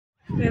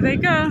There they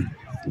go.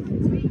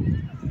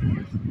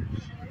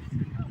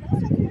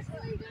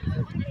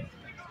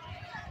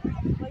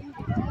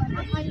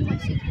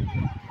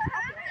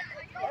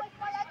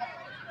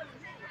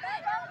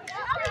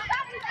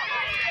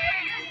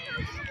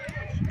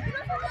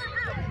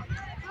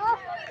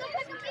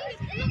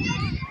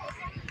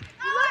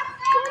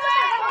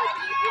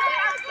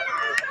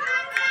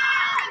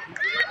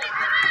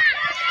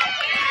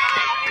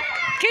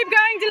 Keep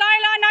going,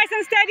 Delilah, nice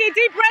and steady.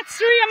 Deep breaths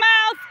through your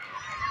mouth.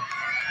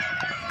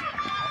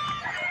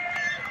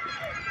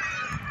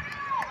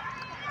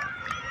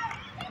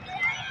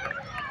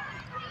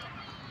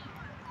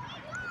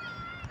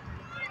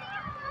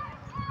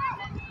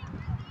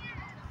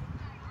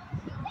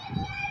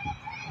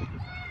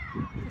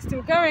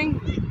 Still going.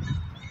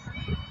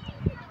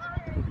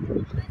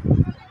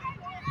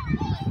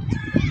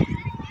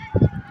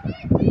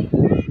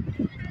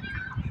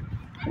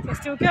 They're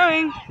still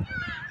going.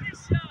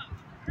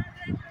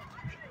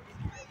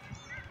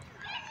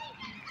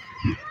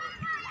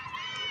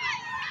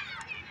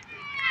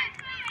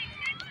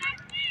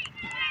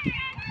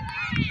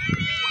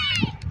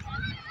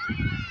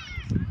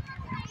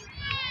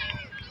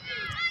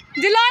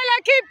 Delilah,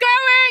 keep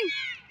going!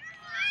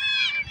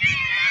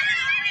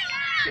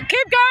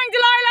 Keep going,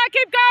 Delilah,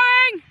 keep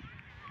going!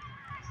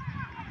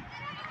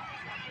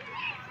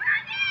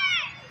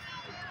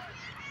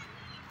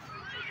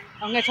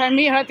 I'm going to try and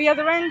meet her at the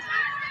other end.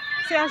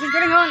 See how she's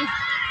getting on.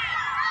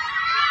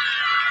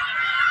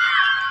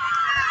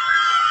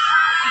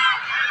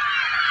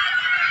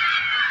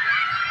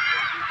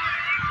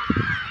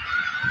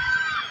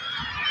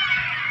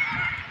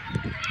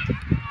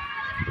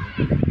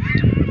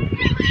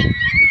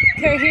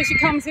 Okay, here she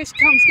comes, here she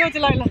comes. Go,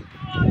 Delilah.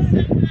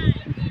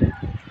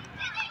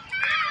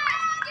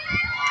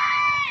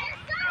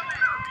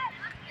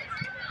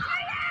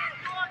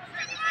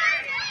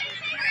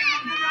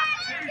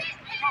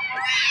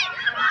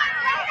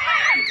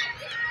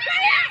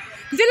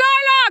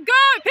 Delilah,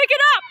 go! Pick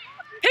it up!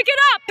 Pick it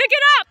up! Pick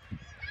it up!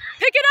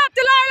 Pick it up,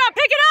 Delilah!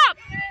 Pick it up!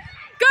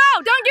 Go!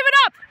 Don't give it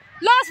up!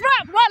 Last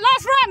run! Right,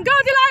 last run! Go,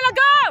 Delilah!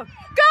 Go!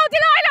 Go,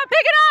 Delilah!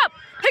 Pick it up!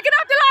 Pick it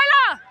up,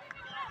 Delilah!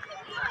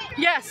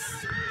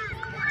 Yes!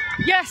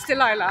 Yes,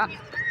 Delilah!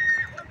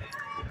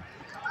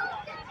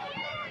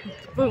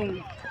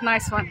 Boom!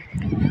 Nice one.